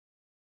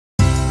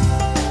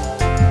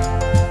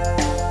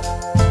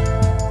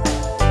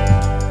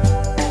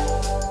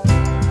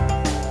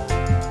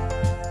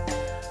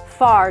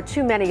far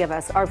too many of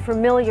us are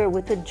familiar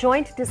with the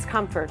joint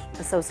discomfort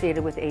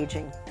associated with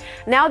aging.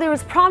 Now there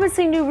is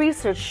promising new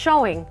research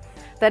showing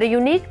that a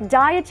unique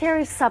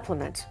dietary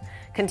supplement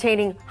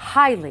containing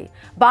highly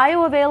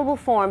bioavailable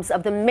forms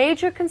of the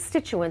major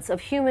constituents of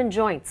human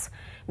joints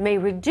may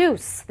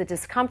reduce the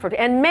discomfort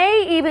and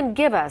may even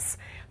give us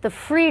the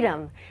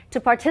freedom to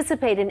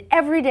participate in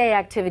everyday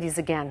activities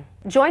again.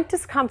 Joint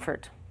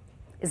discomfort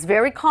is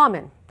very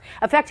common,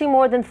 affecting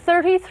more than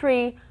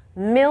 33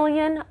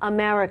 million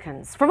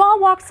Americans from all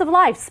walks of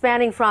life,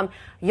 spanning from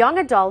young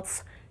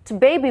adults to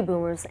baby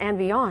boomers and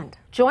beyond.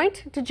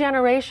 Joint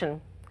degeneration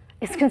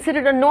is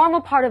considered a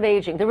normal part of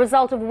aging, the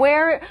result of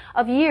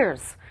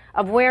years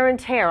of wear and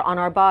tear on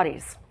our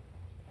bodies.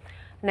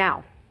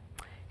 Now,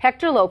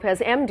 Hector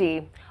Lopez,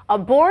 MD, a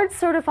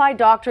board-certified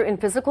doctor in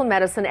physical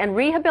medicine and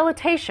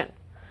rehabilitation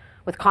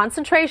with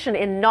concentration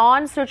in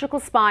non-surgical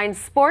spine,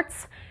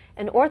 sports,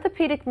 and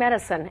orthopedic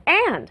medicine,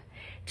 and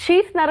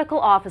Chief Medical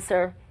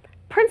Officer,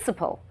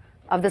 Principal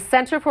of the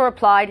Center for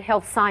Applied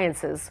Health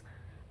Sciences,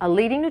 a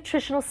leading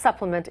nutritional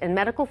supplement and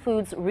medical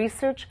foods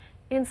research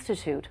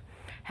institute,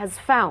 has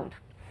found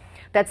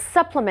that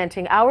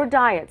supplementing our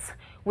diets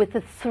with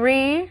the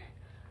three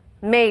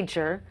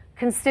major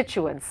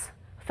constituents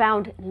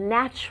found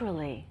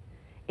naturally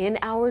in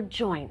our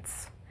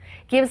joints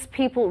gives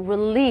people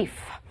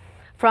relief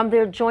from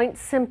their joint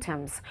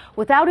symptoms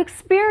without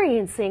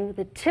experiencing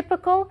the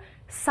typical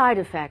side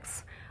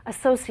effects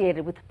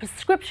associated with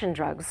prescription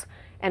drugs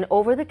and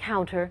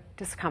over-the-counter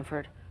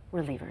discomfort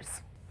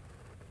relievers.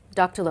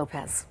 Dr.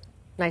 Lopez,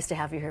 nice to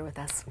have you here with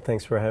us.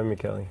 Thanks for having me,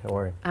 Kelly. How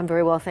are you? I'm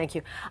very well, thank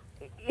you.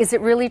 Is it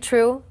really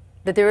true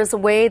that there is a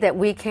way that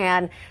we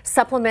can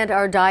supplement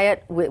our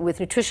diet with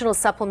nutritional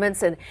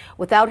supplements and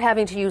without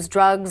having to use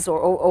drugs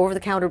or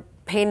over-the-counter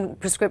pain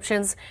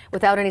prescriptions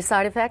without any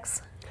side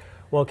effects?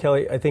 Well,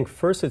 Kelly, I think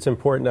first it's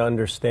important to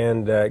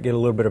understand, get a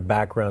little bit of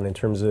background in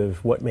terms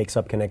of what makes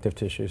up connective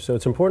tissue. So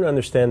it's important to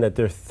understand that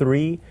there are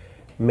three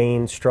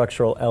main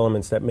structural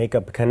elements that make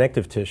up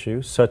connective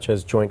tissue, such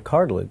as joint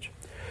cartilage.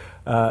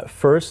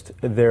 First,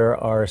 there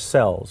are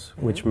cells,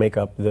 which make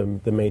up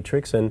the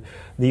matrix, and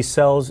these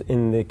cells,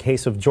 in the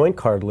case of joint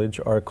cartilage,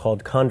 are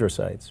called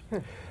chondrocytes.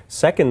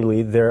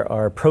 Secondly, there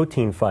are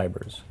protein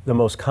fibers, the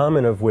most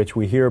common of which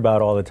we hear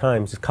about all the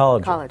time is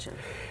collagen.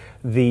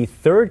 The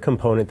third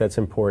component that's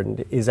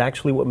important is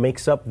actually what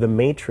makes up the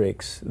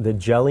matrix, the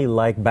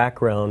jelly-like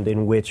background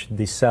in which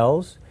the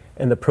cells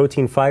and the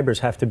protein fibers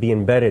have to be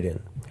embedded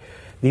in.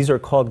 These are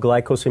called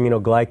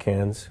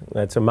glycosaminoglycans.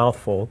 That's a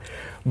mouthful.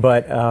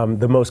 But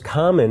the most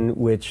common,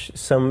 which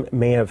some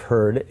may have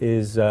heard,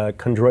 is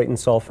chondroitin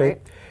sulfate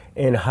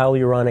and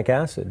hyaluronic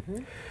acid.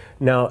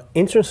 Now,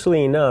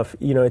 interestingly enough,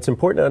 it's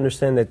important to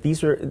understand that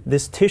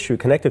this tissue,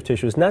 connective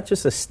tissue, is not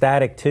just a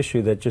static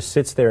tissue that just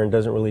sits there and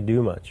doesn't really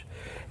do much.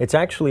 It's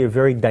actually a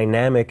very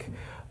dynamic,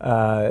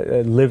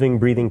 living,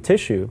 breathing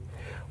tissue,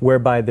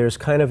 whereby there's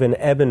kind of an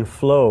ebb and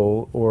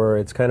flow, or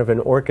it's kind of an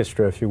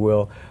orchestra, if you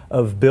will,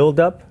 of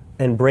buildup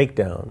and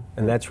breakdown.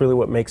 And that's really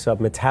what makes up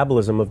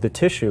metabolism of the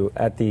tissue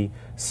at the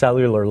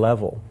cellular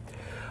level.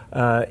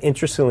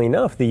 Interestingly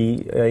enough,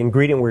 the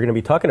ingredient we're going to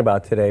be talking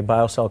about today,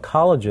 BioCell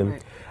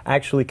Collagen,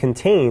 actually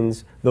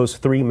contains those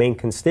three main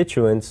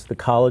constituents, the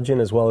collagen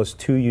as well as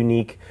two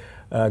unique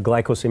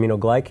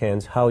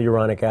glycosaminoglycans,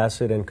 hyaluronic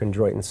acid and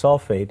chondroitin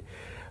sulfate.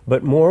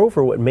 But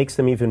moreover, what makes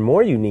them even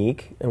more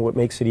unique and what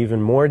makes it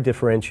even more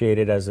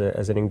differentiated as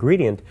an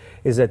ingredient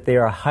is that they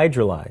are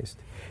hydrolyzed,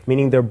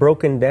 meaning they're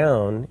broken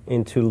down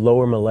into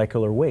lower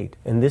molecular weight.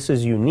 And this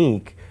is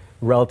unique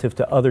relative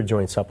to other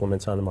joint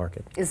supplements on the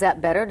market. Is that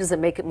better? Does it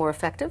make it more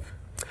effective?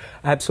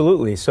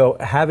 Absolutely. So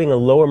having a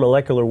lower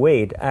molecular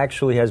weight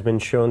actually has been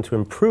shown to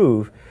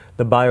improve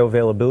the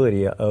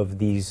bioavailability of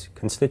these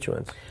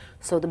constituents.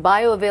 So the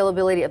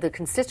bioavailability of the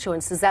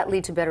constituents, does that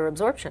lead to better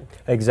absorption?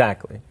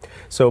 Exactly.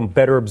 So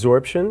better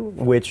absorption,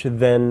 which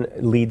then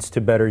leads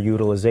to better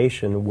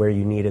utilization where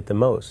you need it the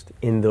most,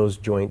 in those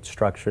joint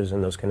structures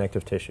and those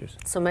connective tissues.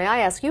 So may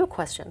I ask you a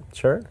question?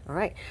 Sure. All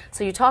right.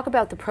 So you talk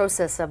about the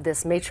process of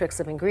this matrix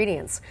of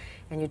ingredients,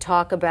 and you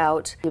talk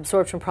about the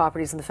absorption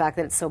properties and the fact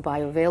that it's so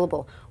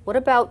bioavailable. What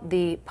about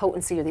the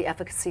potency or the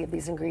efficacy of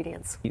these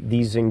ingredients?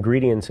 These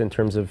ingredients, in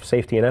terms of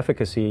safety and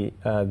efficacy,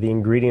 the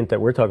ingredient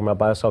that we're talking about,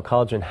 BioCell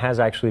Collagen, has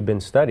actually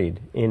been studied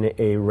in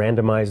a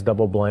randomized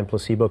double-blind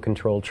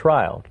placebo-controlled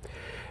trial.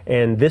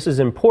 And this is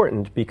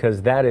important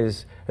because that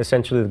is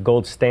essentially the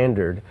gold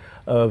standard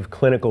of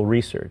clinical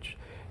research.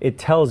 It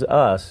tells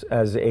us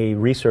as a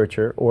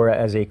researcher or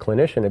as a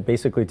clinician, it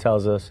basically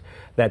tells us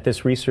that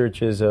this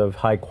research is of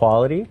high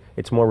quality,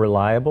 it's more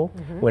reliable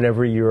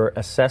whenever you're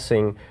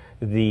assessing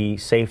the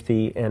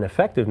safety and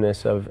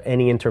effectiveness of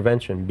any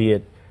intervention, be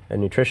it a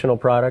nutritional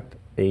product,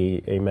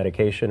 a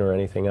medication, or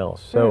anything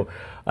else. So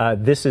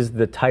this is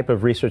the type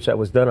of research that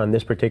was done on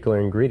this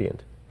particular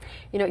ingredient.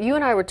 You know, you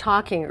and I were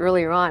talking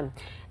earlier on,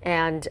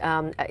 And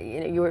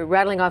you were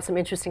rattling off some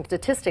interesting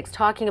statistics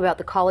talking about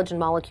the collagen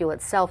molecule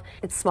itself.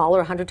 It's smaller,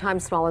 100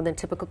 times smaller than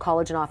typical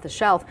collagen off the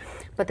shelf,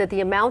 but that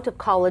the amount of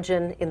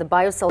collagen in the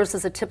BioCell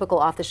versus a typical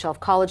off-the-shelf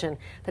collagen,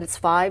 that it's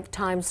 5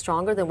 times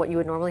stronger than what you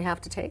would normally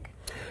have to take?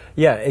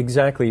 Yeah,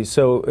 exactly.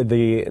 So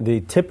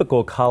the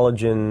typical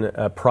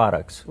collagen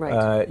products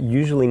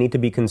usually need to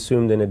be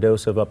consumed in a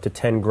dose of up to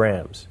 10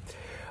 grams.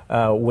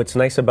 What's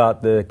nice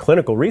about the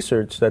clinical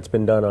research that's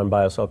been done on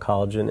BioCell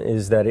Collagen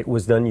is that it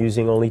was done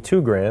using only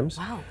 2 grams.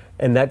 Wow.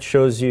 And that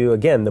shows you,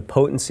 again, the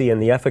potency and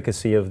the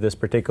efficacy of this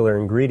particular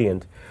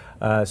ingredient.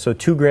 So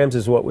 2 grams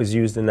is what was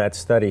used in that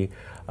study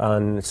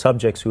on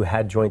subjects who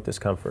had joint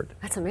discomfort.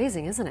 That's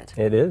amazing, isn't it?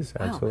 It is,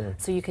 wow. Absolutely.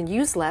 So you can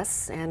use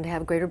less and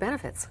have greater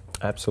benefits.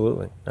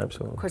 Absolutely,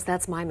 absolutely. Of course,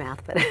 that's my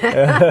math, but...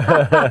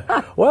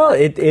 Well,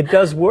 it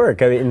does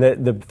work. I mean,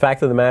 the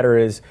fact of the matter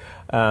is,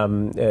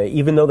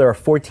 even though there are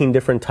 14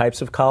 different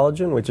types of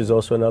collagen, which is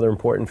also another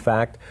important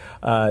fact,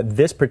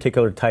 this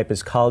particular type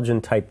is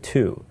collagen type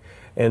 2.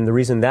 And the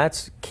reason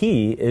that's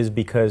key is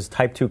because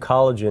type 2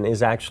 collagen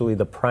is actually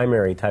the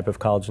primary type of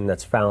collagen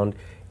that's found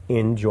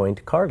in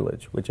joint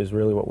cartilage, which is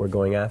really what we're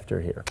going after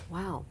here.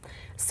 Wow.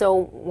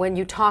 So when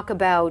you talk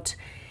about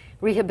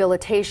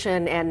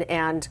rehabilitation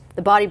and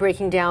the body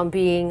breaking down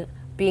being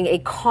a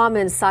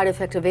common side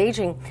effect of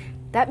aging,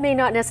 that may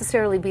not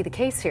necessarily be the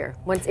case here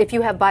if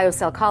you have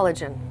BioCell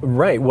Collagen.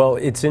 Right. Well,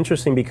 it's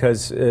interesting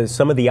because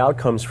some of the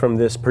outcomes from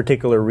this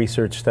particular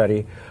research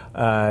study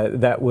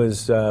that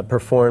was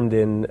performed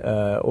in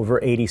over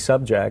 80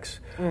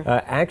 subjects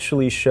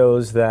actually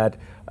shows that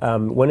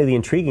one of the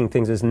intriguing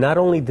things is not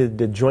only did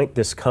the joint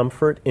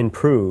discomfort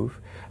improve,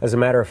 as a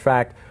matter of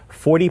fact,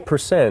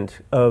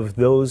 40% of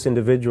those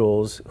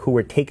individuals who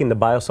were taking the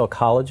BioCell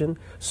Collagen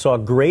saw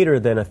greater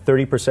than a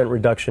 30%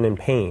 reduction in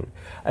pain,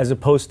 as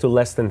opposed to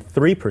less than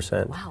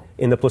 3%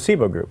 in the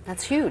placebo group.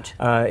 That's huge.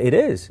 It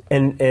is.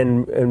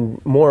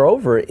 And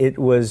moreover, it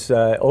was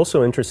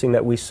also interesting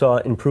that we saw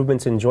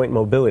improvements in joint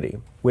mobility,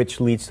 which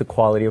leads to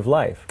quality of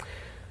life.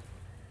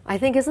 I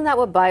think, isn't that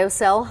what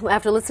BioCell,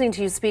 after listening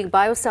to you speak,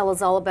 BioCell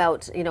is all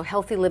about,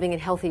 healthy living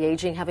and healthy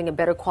aging, having a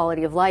better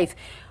quality of life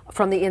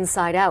from the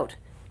inside out.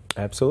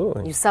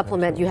 Absolutely. You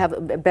supplement, you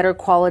have better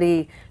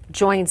quality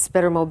joints,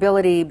 better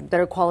mobility,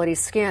 better quality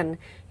skin.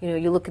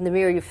 You look in the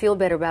mirror, you feel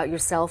better about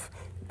yourself.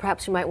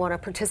 Perhaps you might want to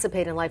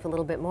participate in life a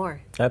little bit more.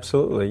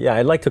 Absolutely. Yeah,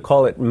 I'd like to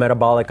call it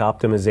metabolic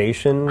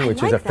optimization,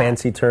 which is a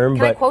fancy term.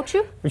 Can I quote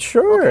you?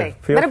 Sure. Okay.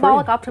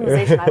 Metabolic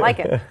optimization, I like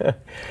it.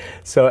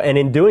 So, and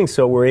in doing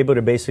so, we're able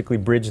to basically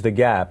bridge the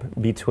gap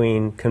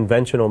between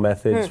conventional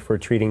methods for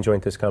treating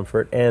joint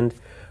discomfort and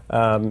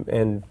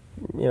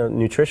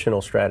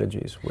nutritional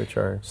strategies, which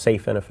are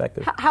safe and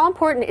effective. How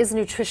important is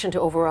nutrition to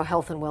overall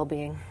health and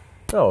well-being?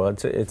 Oh,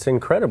 it's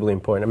incredibly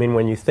important. I mean,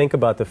 when you think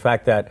about the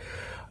fact that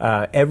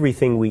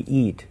everything we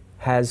eat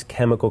has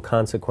chemical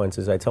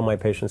consequences, I tell my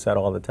patients that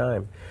all the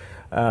time.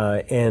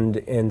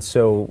 And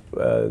so,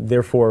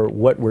 therefore,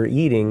 what we're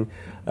eating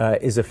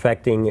is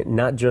affecting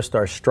not just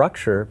our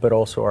structure, but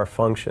also our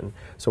function.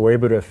 So we're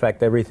able to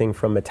affect everything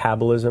from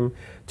metabolism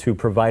to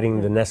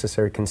providing the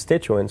necessary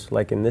constituents,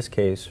 like in this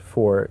case,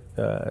 for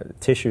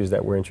tissues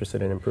that we're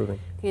interested in improving.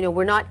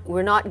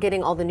 We're not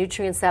getting all the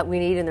nutrients that we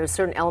need, and there's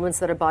certain elements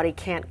that our body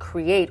can't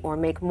create or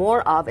make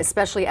more of,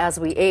 especially as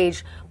we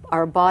age.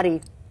 Our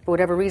body, for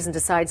whatever reason,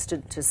 decides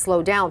to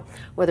slow down,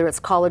 whether it's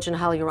collagen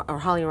or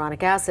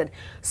hyaluronic acid.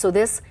 So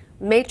this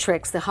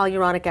matrix, the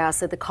hyaluronic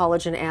acid, the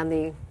collagen, and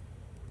the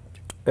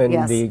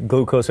the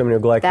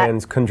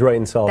glucosaminoGlycans,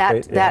 chondroitin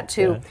sulfate. That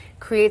too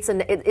creates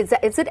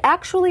is it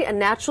actually a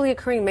naturally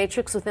occurring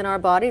matrix within our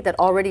body that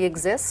already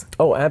exists?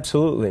 Oh,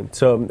 absolutely.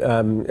 So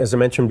as I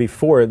mentioned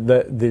before,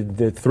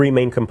 the 3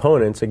 main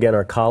components, again,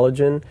 are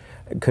collagen,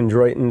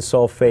 chondroitin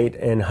sulfate,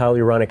 and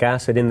hyaluronic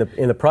acid in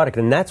the product,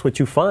 and that's what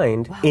you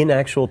find in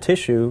actual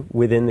tissue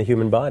within the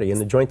human body, in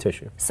the joint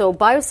tissue. So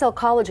BioCell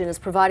Collagen is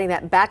providing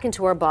that back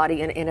into our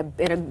body in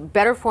a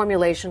better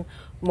formulation,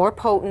 more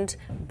potent,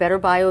 better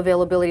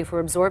bioavailability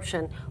for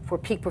absorption, for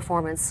peak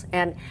performance.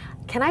 And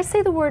can I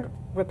say the word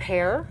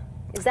repair?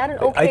 Is that an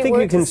okay word to say? I think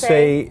you can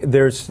say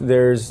there's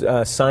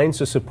signs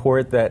to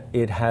support that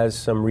it has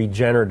some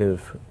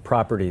regenerative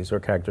properties or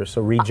characters.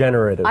 So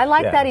regenerative. I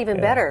like that even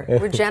better.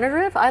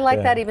 Regenerative? I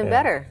like that even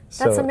better.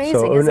 That's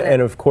amazing, isn't it?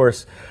 And of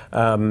course,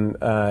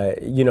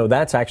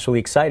 that's actually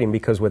exciting,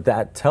 because what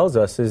that tells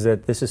us is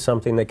that this is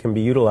something that can be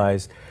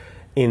utilized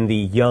in the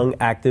young,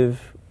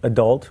 active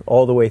adult,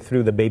 all the way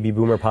through the baby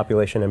boomer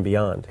population and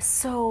beyond.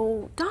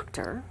 So,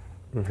 doctor,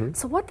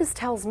 so what this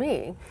tells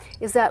me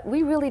is that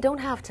we really don't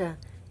have to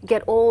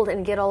get old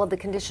and get all of the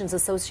conditions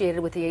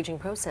associated with the aging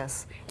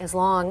process, as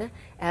long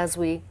as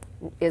we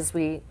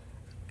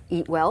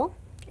eat well,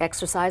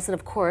 exercise, and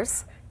of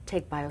course,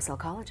 take BioCell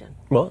Collagen.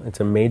 Well, it's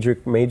a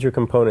major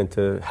component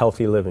to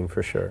healthy living,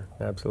 for sure.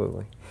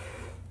 Absolutely.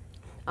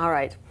 All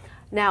right.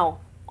 Now,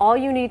 all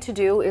you need to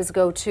do is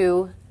go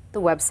to the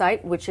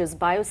website, which is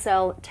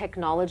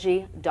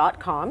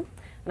biocelltechnology.com.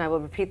 And I will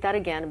repeat that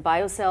again,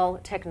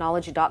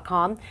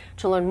 biocelltechnology.com,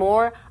 to learn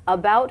more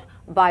about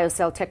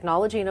BioCell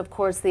technology and, of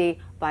course, the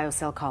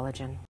BioCell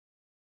Collagen.